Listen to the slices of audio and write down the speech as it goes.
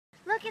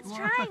Look, it's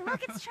trying.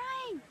 Look, it's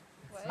trying.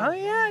 What? Oh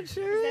yeah, it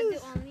sure is.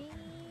 Is that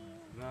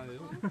the only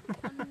one?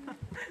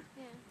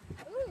 Yeah.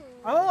 Ooh.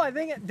 Oh, I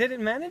think it did. It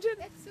manage it?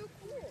 That's so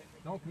cool.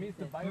 Don't miss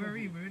the Who are we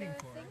biology. rooting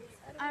for? The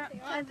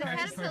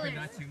Precious for, but caterpillars.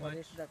 not too much.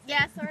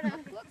 Yeah, sort of.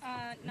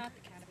 Not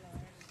the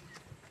caterpillars.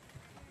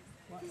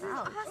 This is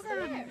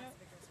awesome.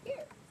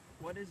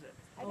 What is it?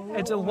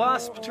 It's a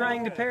wasp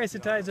trying to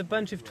parasitize a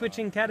bunch of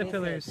twitching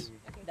caterpillars. This is.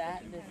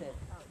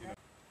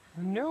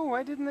 No,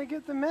 why didn't they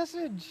get the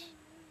message?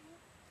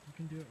 You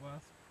can do it,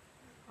 Wasp.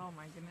 Oh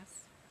my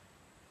goodness.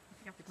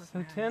 I have to close So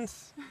my eyes.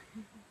 tense. I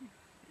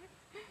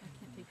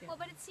can't take it. Well,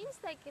 but it seems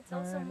like it's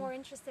also more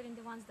interested in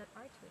the ones that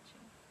are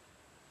twitching.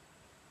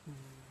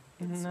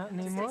 Not It's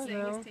anymore taking-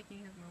 though. It's taking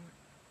his moment.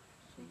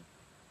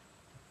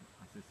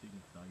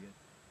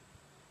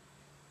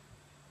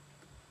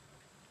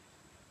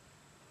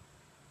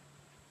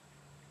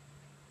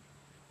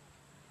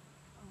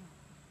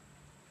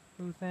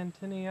 Both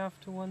antennae off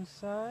to one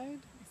side.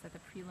 Is that the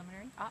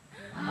preliminary?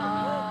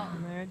 Ah.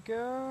 And there it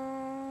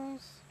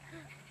goes.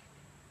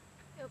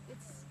 Oh,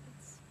 it's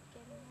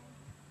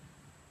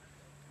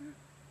getting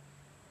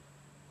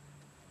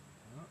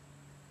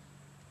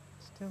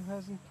Still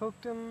hasn't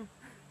poked him.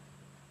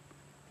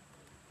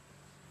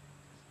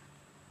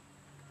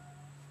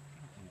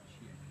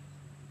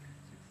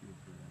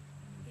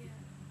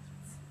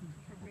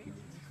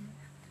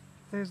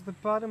 There's the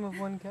bottom of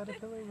one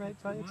caterpillar right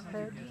by its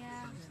head.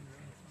 Yeah.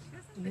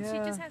 But she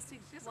Yeah. just has to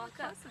walk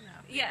up.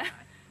 Yeah.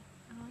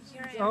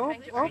 Here I am Oh,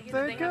 trying to oh, because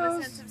there they it have a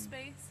goes. sense of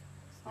space.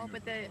 Oh,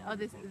 but the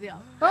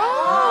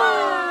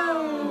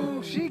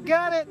Oh! She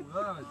got it! And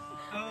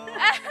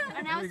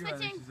now it's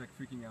switching. She's like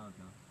freaking out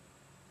now.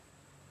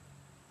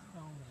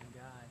 Oh my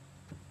god.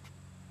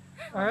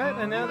 Alright,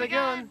 and now they're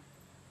going.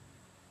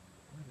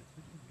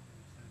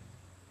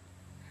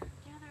 Yeah,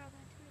 they're all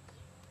gonna twitch.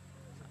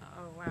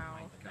 Oh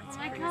wow. That's Oh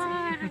my crazy.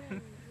 god.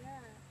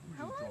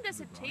 How long does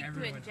it take to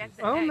Everyone inject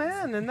the Oh eggs?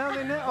 man, and now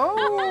they know.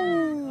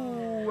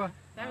 Oh!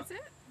 That was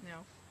it? No.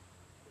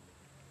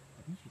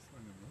 I think she's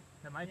swimming, right?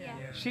 That might Yeah.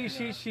 be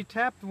it. She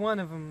tapped one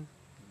of them.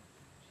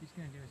 She's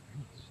gonna do as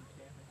many as she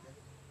can.